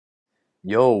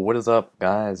Yo, what is up,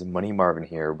 guys? Money Marvin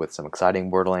here with some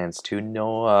exciting Borderlands 2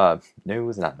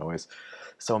 news, not noise.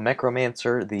 So,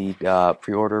 Mechromancer, the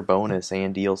pre-order bonus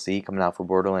and DLC coming out for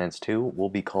Borderlands 2 will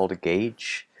be called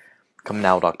Gaige, coming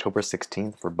out October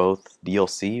 16th for both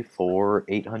DLC for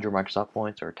 800 Microsoft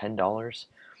points or $10,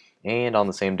 and on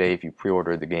the same day if you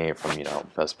pre-order the game from,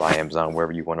 Best Buy, Amazon,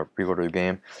 wherever you want to pre-order the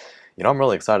game. I'm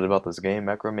really excited about this game.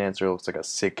 Mechromancer looks like a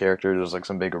sick character. There's like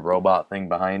some big robot thing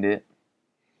behind it.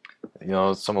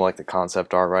 Some of like the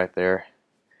concept art right there.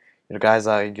 Guys,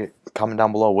 comment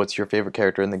down below what's your favorite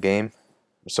character in the game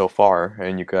so far,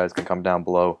 and you guys can comment down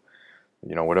below,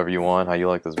 whatever you want, how you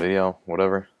like this video,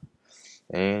 whatever.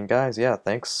 And guys, yeah,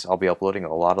 thanks. I'll be uploading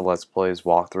a lot of Let's Plays,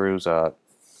 walkthroughs,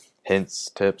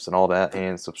 hints, tips, and all that.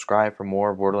 And subscribe for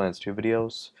more Borderlands 2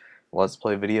 videos, Let's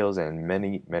Play videos, and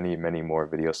many, many, many more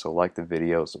videos. So like the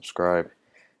video, subscribe,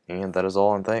 and that is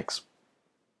all. And thanks.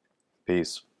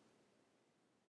 Peace.